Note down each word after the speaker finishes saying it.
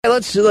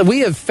We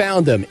have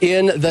found him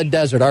in the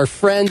desert. Our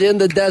friend in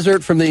the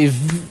desert from the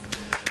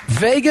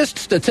Vegas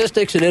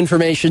Statistics and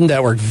Information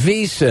Network,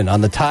 VSiN,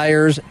 on the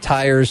Tires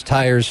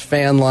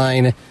fan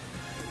line.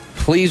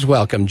 Please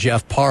welcome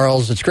Jeff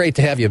Parles. It's great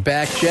to have you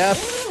back,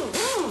 Jeff.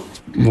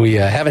 We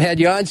haven't had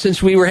you on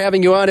since we were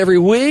having you on every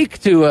week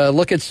to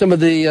look at some of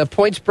the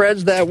point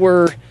spreads that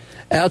were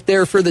out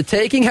there for the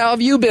taking. How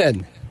have you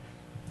been?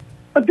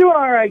 I'm doing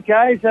all right,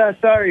 guys.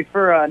 Sorry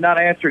for not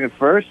answering at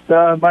first.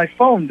 My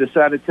phone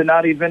decided to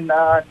not even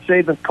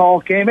say the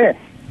call came in.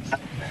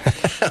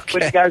 Okay.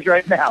 With you guys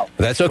right now.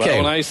 That's okay.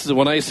 Well,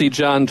 when I see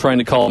John trying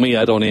to call me,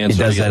 I don't answer.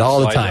 He does that all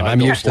the time. I'm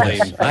used to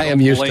this. I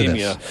am used to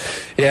this.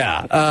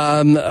 Yeah.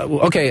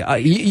 Okay.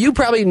 You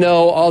probably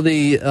know all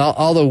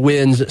the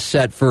wins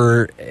set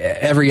for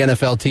every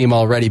NFL team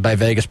already by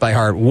Vegas by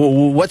heart.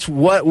 What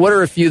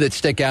are a few that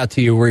stick out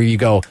to you where you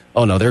go,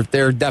 oh no,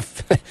 they're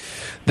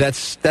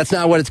that's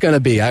not what it's going to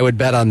be. I would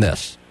bet on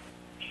this.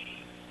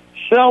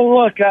 So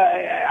look,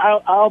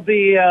 I'll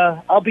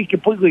be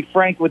completely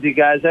frank with you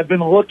guys. I've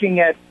been looking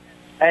at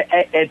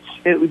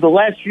the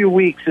last few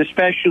weeks,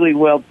 especially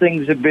while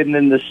things have been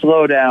in the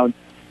slowdown.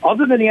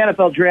 Other than the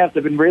NFL draft,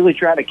 I've been really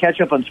trying to catch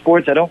up on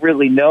sports. I don't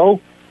really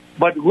know,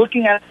 but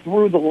looking at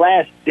through the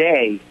last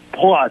day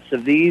plus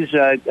of these,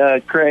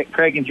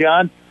 Craig and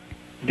John,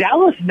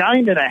 Dallas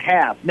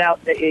 9.5.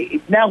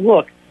 Now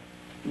look,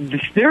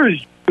 there is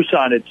juice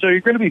on it, so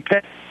you're going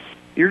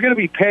to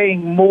be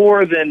paying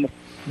more than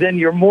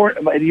your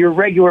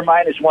regular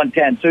minus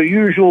 110. So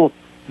usual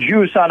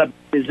juice on a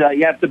is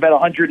you have to bet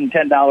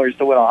 $110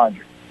 to win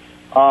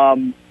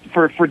 100.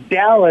 For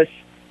Dallas,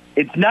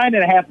 it's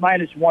 9.5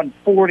 minus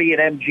 140 at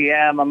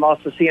MGM. I'm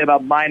also seeing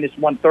about minus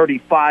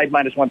 135,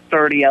 minus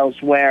 130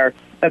 elsewhere.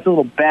 That's a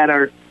little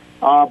better.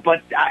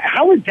 But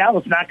how is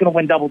Dallas not going to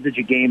win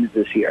double-digit games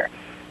this year?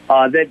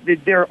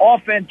 Their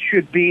offense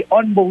should be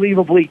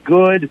unbelievably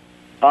good.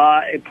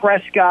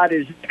 Prescott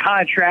is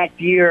contract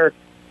year.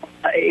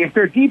 If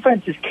their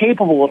defense is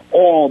capable at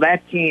all,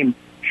 that team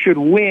should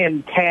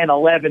win 10,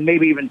 11,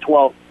 maybe even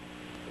 12.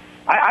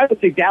 I would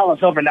say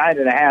Dallas over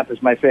 9.5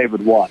 is my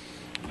favorite one.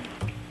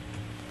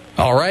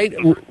 All right.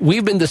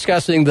 We've been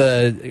discussing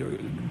the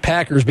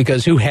Packers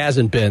because who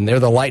hasn't been?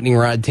 They're the lightning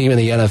rod team in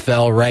the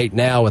NFL right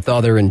now with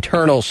all their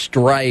internal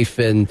strife.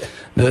 And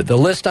the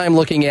list I'm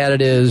looking at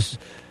it is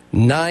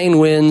 9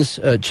 wins.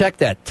 Check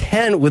that.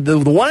 10 with the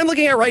one I'm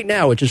looking at right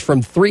now, which is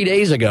from 3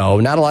 days ago.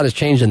 Not a lot has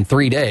changed in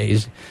 3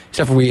 days,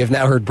 except for we have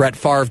now heard Brett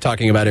Favre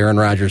talking about Aaron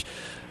Rodgers.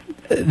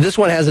 This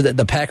one has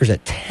the Packers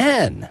at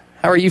 10.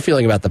 How are you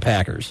feeling about the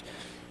Packers?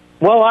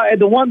 Well,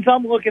 the ones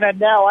I'm looking at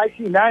now, I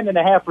see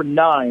 9.5 or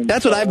 9.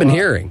 That's what I've been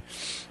hearing.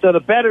 So the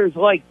bettors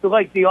like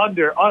the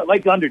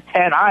under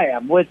 10. I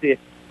am with the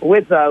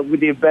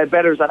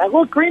bettors on that.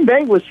 Look, Green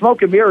Bay was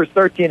smoke and mirrors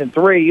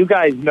 13-3. You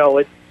guys know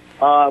it.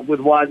 With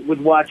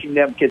watching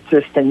them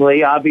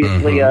consistently,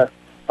 obviously,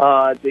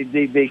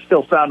 they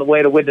still found a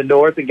way to win the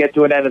North and get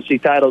to an NFC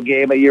title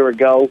game a year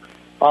ago.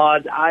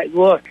 I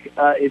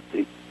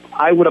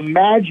would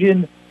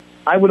imagine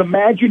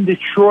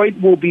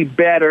Detroit will be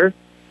better.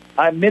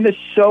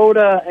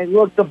 Minnesota, and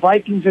look, the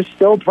Vikings are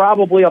still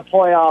probably a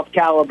playoff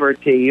caliber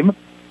team.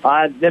 They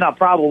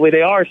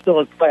are still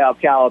a playoff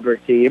caliber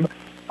team.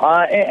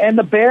 And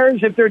the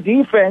Bears, if their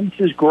defense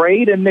is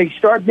great and they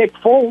start Nick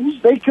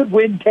Foles, they could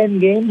win 10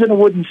 games and it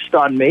wouldn't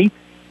stun me.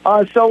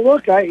 So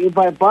look, if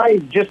I buy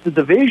just the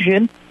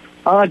division,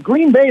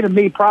 Green Bay to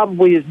me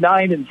probably is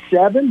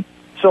 9-7.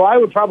 So I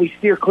would probably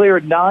steer clear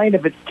at 9.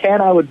 If it's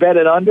 10, I would bet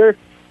it under.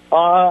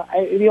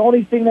 The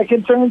only thing that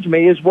concerns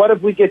me is what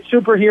if we get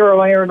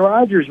superhero Aaron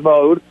Rodgers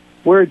mode,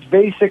 where it's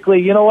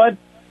basically, you know what,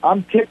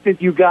 I'm ticked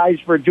at you guys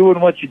for doing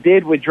what you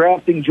did with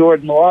drafting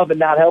Jordan Love and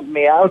not helping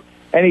me out,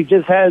 and he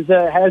just has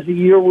a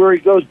year where he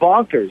goes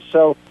bonkers.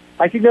 So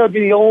I think that would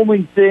be the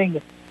only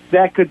thing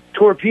that could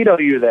torpedo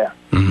you there.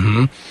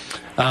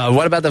 Mm-hmm.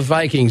 What about the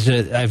Vikings?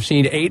 I've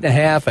seen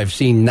 8.5, I've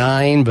seen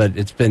 9, but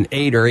it's been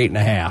 8 or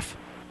 8.5.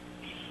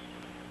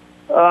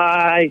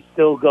 I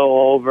still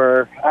go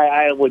over.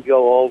 I would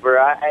go over.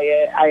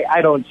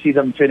 I don't see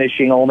them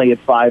finishing only at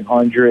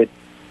 500.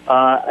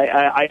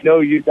 I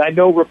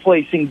know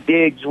replacing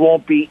Diggs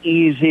won't be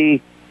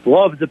easy.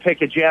 Love to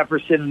pick a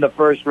Jefferson in the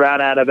first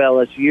round out of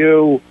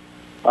LSU.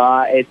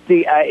 Adam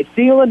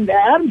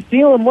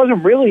Thielen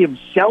wasn't really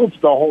himself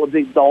the whole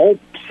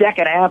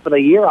second half of the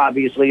year.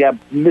 Obviously,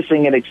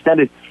 missing an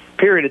extended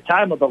period of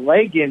time with a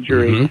leg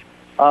injury.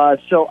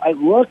 So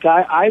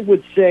I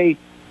would say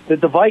that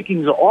the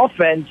Vikings'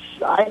 offense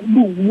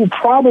will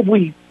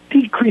probably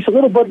decrease a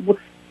little bit.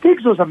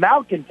 Diggs was a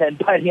malcontent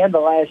by the end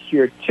of last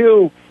year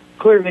too.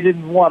 Clearly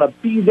didn't want to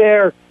be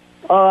there.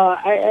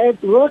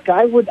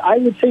 I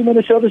would say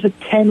Minnesota's a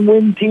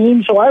 10-win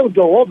team, so I would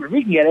go over. If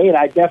we can get 8,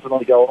 I'd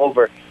definitely go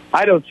over.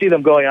 I don't see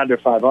them going under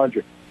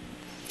 500.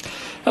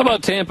 How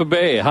about Tampa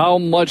Bay? How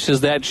much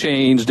has that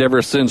changed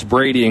ever since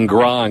Brady and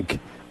Gronk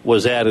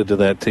was added to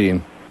that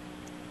team?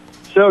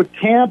 So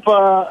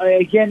Tampa,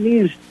 again,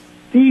 these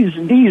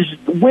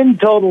win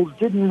totals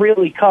didn't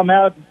really come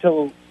out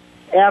until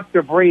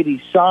after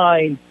Brady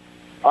signed.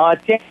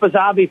 Tampa's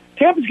going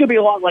to be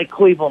a lot like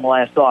Cleveland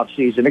last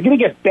offseason. They're going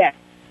to get bet.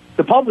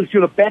 The public's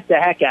going to bet the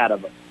heck out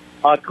of them.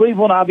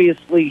 Cleveland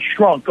obviously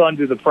shrunk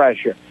under the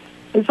pressure.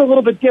 It's a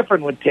little bit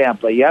different with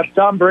Tampa. You have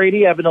Tom Brady,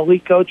 you have an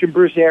elite coach in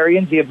Bruce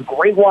Arians. You have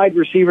great wide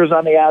receivers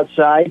on the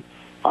outside.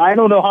 I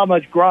don't know how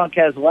much Gronk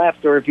has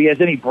left or if he has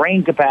any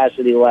brain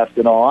capacity left,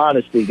 in all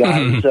honesty,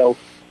 guys. So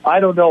I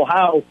don't know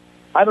how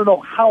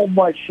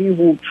much he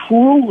will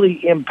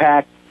truly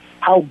impact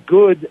how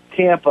good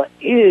Tampa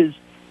is.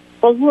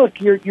 But look,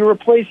 you're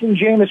replacing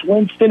Jameis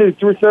Winston, who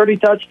threw 30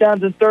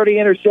 touchdowns and 30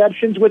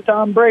 interceptions, with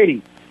Tom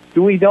Brady.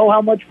 Do we know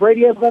how much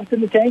Brady has left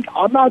in the tank?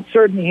 I'm not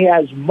certain he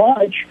has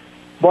much,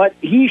 but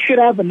he should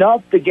have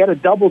enough to get a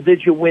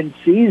double-digit win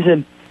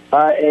season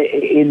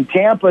in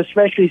Tampa,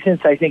 especially since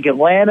I think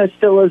Atlanta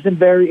still is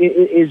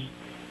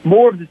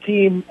more of the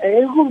team. A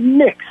little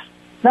mixed.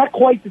 Not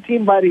quite the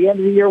team by the end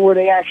of the year where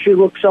they actually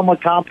look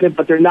somewhat competent,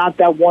 but they're not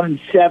that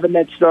 1-7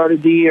 that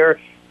started the year.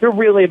 They're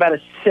really about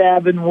a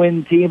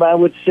 7-win team, I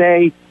would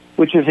say,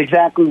 which is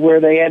exactly where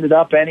they ended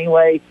up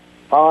anyway.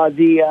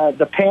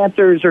 The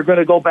Panthers are going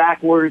to go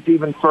backwards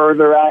even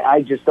further.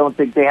 I just don't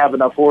think they have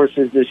enough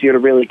horses this year to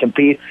really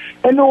compete.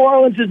 And New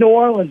Orleans is New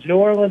Orleans. New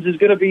Orleans is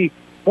going to be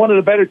one of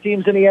the better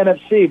teams in the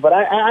NFC. But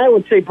I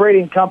would say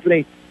Brady and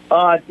company,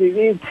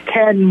 it's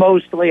 10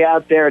 mostly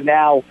out there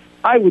now.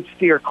 I would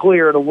steer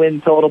clear of the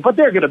win total, but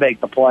they're going to make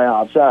the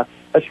playoffs,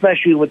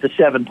 especially with the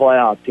 7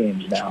 playoff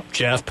teams now.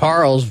 Jeff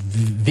Parles,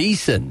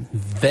 VSiN,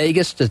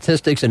 Vegas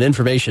Statistics and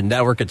Information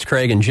Network. It's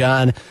Craig and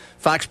John,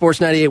 Fox Sports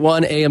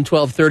 98.1, AM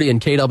 1230,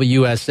 and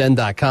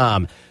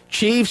KWSN.com.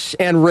 Chiefs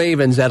and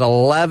Ravens at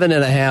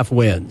 11.5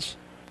 wins.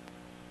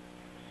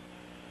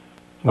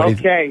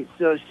 Okay,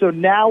 so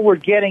now we're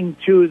getting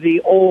to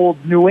the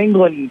old New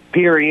England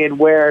period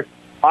where,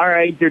 all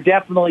right, they're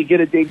definitely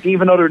going to,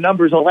 even though their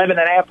number's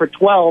 11.5 or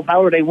 12,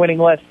 how are they winning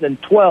less than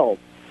 12?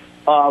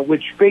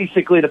 Which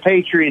basically the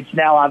Patriots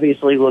now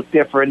obviously look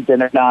different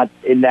and are not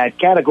in that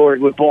category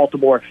with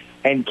Baltimore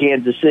and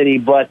Kansas City.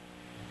 But,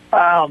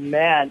 oh,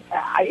 man,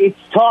 it's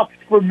tough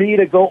for me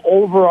to go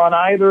over on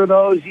either of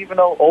those, even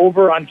though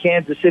over on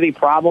Kansas City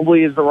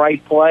probably is the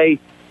right play.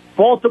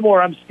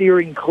 Baltimore, I'm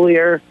steering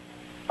clear.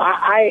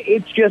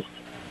 It's just,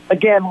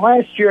 again,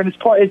 last year, and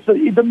it's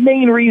the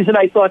main reason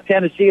I thought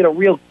Tennessee had a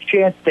real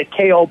chance to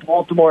KO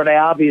Baltimore, and they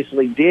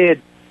obviously did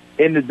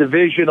in the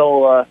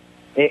divisional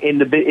in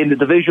the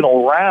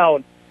divisional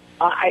round.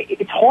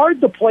 It's hard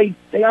to play.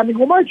 I mean,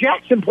 Lamar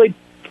Jackson played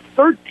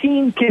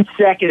 13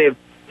 consecutive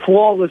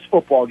flawless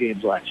football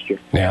games last year.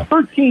 Yeah.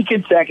 13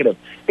 consecutive.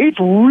 It's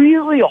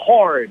really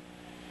hard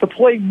to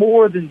play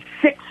more than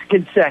 6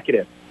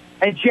 consecutive.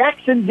 And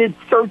Jackson did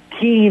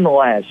 13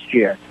 last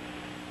year.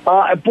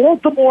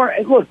 Baltimore,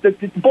 look,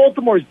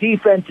 Baltimore's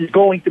defense is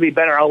going to be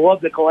better. I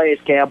love the Calais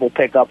Campbell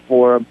pickup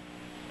for him.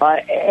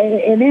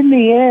 And in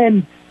the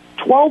end,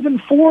 12-4,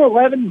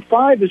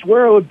 11-5 is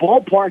where I would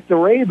ballpark the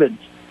Ravens.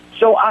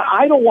 So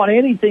I don't want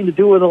anything to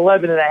do with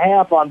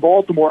 11.5 on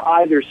Baltimore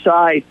either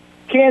side.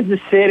 Kansas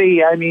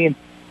City, I mean,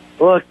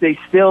 look, they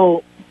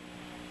still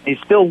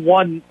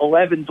won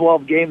 11,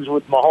 12 games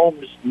with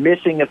Mahomes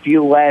missing a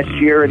few last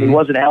year, and he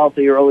wasn't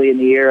healthy early in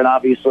the year, and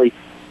obviously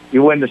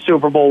you win the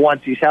Super Bowl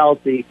once he's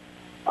healthy.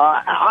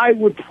 I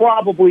would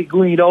probably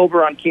lean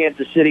over on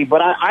Kansas City,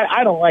 but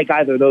I don't like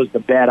either of those to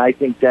bet. I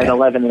think that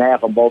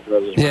 11.5 on both of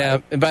those is right. Yeah,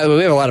 and by the way,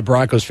 we have a lot of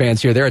Broncos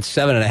fans here. They're at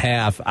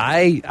 7.5.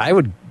 I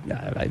would.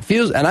 It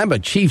feels, and I'm a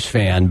Chiefs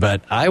fan,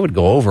 but I would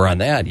go over on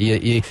that.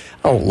 I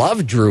don't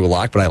love Drew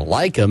Lock, but I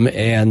like him,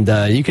 and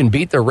you can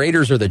beat the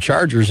Raiders or the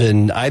Chargers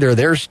in either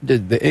their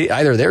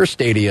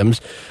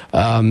stadiums.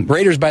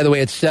 Raiders, by the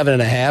way, at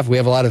 7.5. We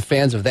have a lot of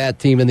fans of that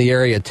team in the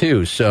area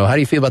too. So, how do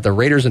you feel about the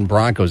Raiders and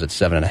Broncos at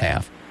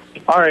 7.5?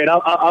 All right,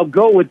 I'll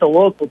go with the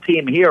local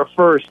team here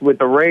first with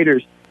the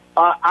Raiders.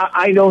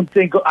 I don't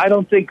think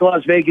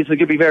Las Vegas is going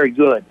to be very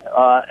good.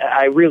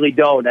 I really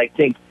don't. I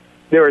think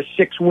they're a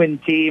 6-win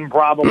team,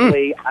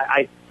 probably.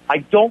 I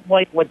don't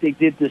like what they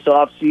did this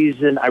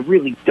offseason. I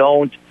really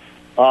don't.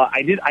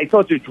 I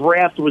thought their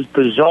draft was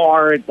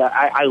bizarre.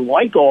 I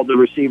like all the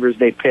receivers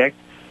they picked.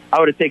 I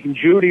would have taken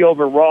Judy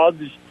over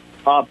Ruggs.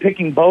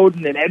 Picking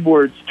Bowden and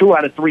Edwards, 2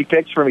 out of 3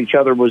 picks from each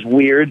other, was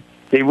weird.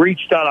 They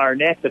reached on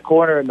Arnett, the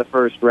corner, in the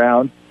first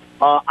round.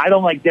 I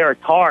don't like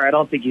Derek Carr. I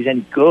don't think he's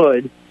any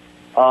good.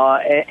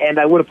 And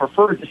I would have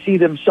preferred to see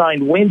them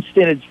sign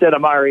Winston instead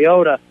of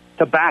Mariota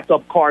to back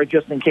up Carr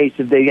just in case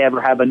if they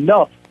ever have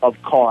enough of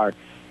Carr.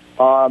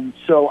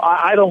 So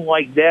I don't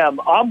like them.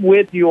 I'm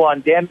with you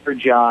on Denver,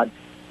 John.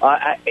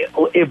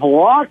 If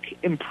Locke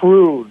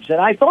improves, and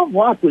I thought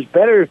Locke was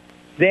better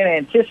than I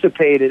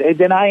anticipated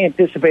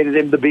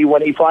him to be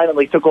when he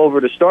finally took over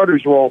the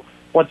starter's role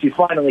once he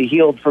finally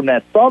healed from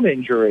that thumb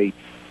injury.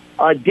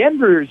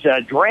 Denver's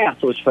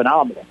draft was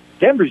phenomenal.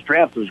 Denver's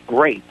draft was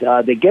great.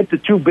 They get the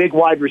 2 big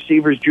wide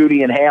receivers,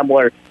 Judy and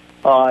Hamler,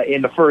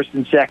 in the first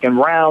and second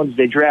rounds.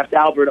 They draft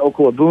Albert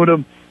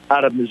Okwuegbunam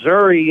out of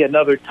Missouri,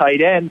 another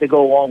tight end to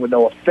go along with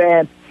Noah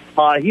Fant.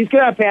 He's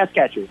going to have pass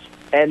catchers.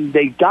 And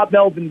they got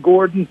Melvin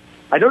Gordon.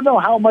 I don't know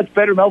how much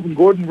better Melvin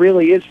Gordon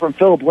really is from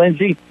Philip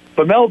Lindsay, but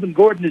but Melvin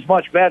Gordon is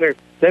much better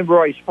than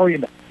Royce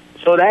Freeman.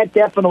 So that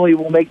definitely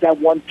will make that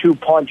 1-2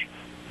 punch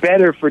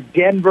better for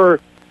Denver.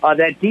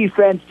 That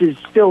defense is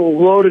still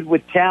loaded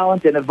with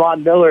talent, and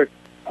Von Miller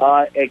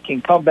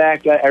can come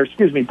back,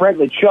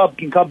 Bradley Chubb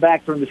can come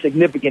back from the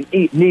significant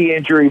knee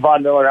injury.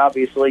 Von Miller,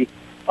 obviously,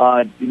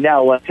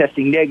 now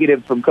testing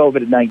negative from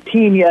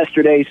COVID-19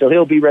 yesterday, so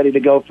he'll be ready to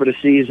go for the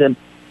season.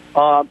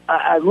 I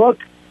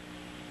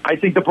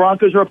think the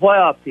Broncos are a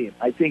playoff team.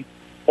 I think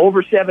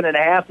over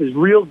 7.5 is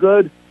real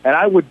good, and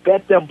I would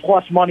bet them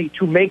plus money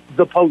to make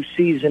the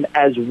postseason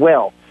as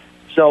well.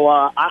 So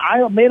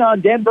I'm in on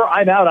Denver.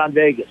 I'm out on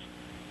Vegas.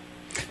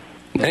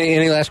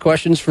 Any last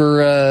questions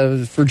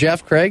for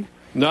Jeff, Craig?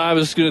 No, I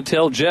was going to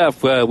tell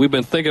Jeff, we've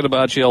been thinking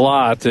about you a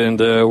lot, and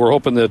we're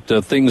hoping that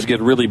things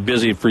get really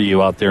busy for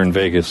you out there in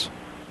Vegas.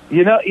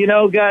 You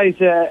know, guys,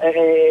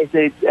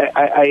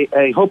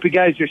 I hope you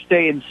guys are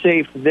staying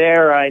safe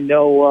there. I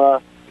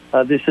know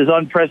this is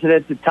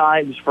unprecedented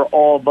times for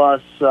all of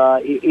us.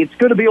 It's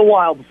going to be a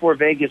while before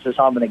Vegas is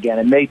humming again.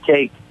 It may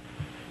take,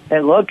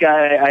 and look,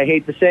 I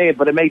hate to say it,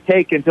 but it may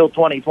take until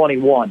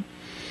 2021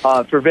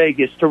 for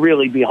Vegas to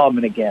really be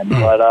humming again.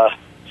 But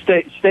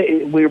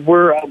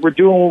we're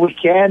doing what we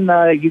can.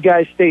 You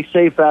guys stay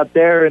safe out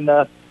there in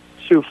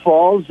Sioux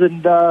Falls,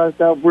 and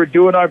we're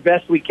doing our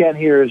best we can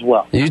here as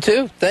well. You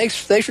too. Thanks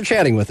for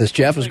chatting with us,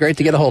 Jeff. It was great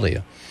to get a hold of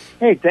you.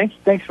 Hey,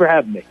 thanks for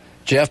having me.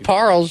 Jeff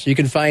Parles, you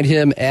can find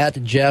him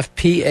at Jeff,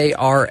 Parles,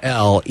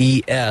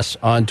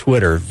 on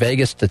Twitter,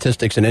 Vegas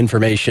Statistics and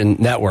Information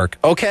Network.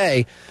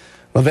 Okay,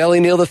 Lavelli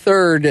Neal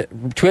III,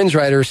 Twins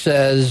writer,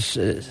 says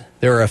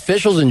there are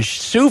officials in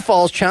Sioux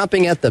Falls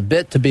chomping at the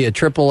bit to be a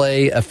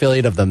AAA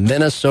affiliate of the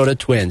Minnesota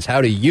Twins.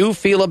 How do you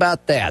feel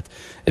about that?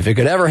 If it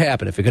could ever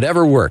happen, if it could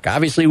ever work.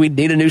 Obviously, we'd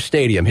need a new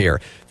stadium here.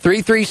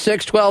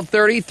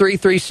 336-1230,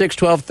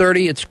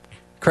 336-1230. It's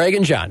Craig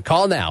and John.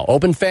 Call now.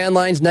 Open fan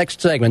lines next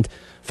segment.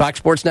 Fox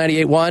Sports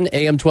 98.1,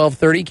 AM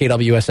 1230,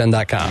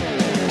 KWSN.com.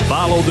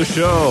 Follow the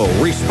show,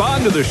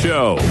 respond to the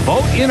show,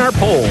 vote in our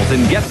polls,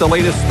 and get the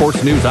latest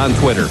sports news on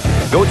Twitter.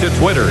 Go to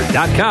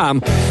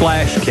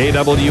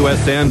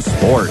twitter.com/KWSN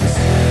Sports.